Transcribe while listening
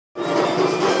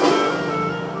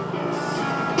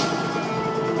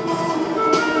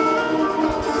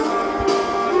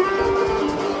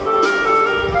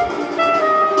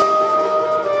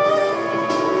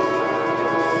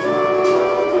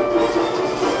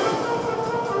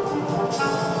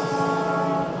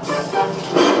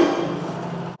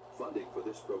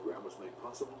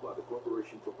possible by the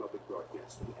Corporation for Public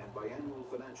Broadcasting and by annual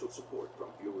financial support from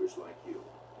viewers like you.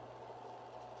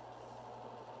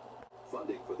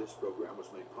 Funding for this program was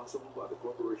made possible by the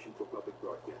Corporation for Public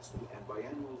Broadcasting and by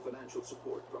annual financial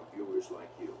support from viewers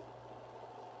like you.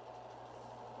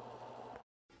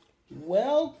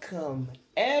 Welcome,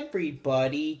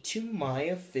 everybody, to my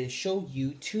official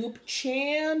YouTube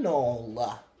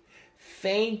channel.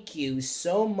 Thank you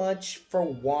so much for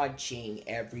watching,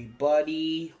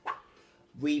 everybody.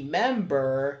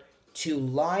 Remember to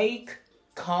like,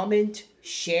 comment,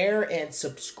 share, and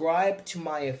subscribe to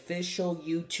my official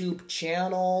YouTube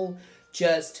channel.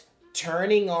 Just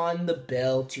turning on the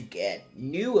bell to get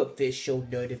new official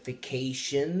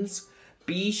notifications.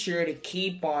 Be sure to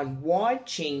keep on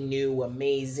watching new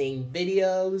amazing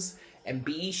videos, and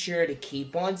be sure to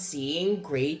keep on seeing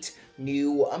great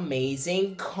new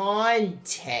amazing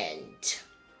content.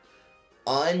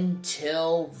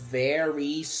 Until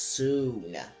very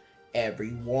soon,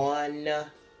 everyone.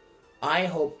 I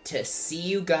hope to see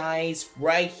you guys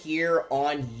right here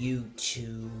on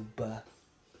YouTube.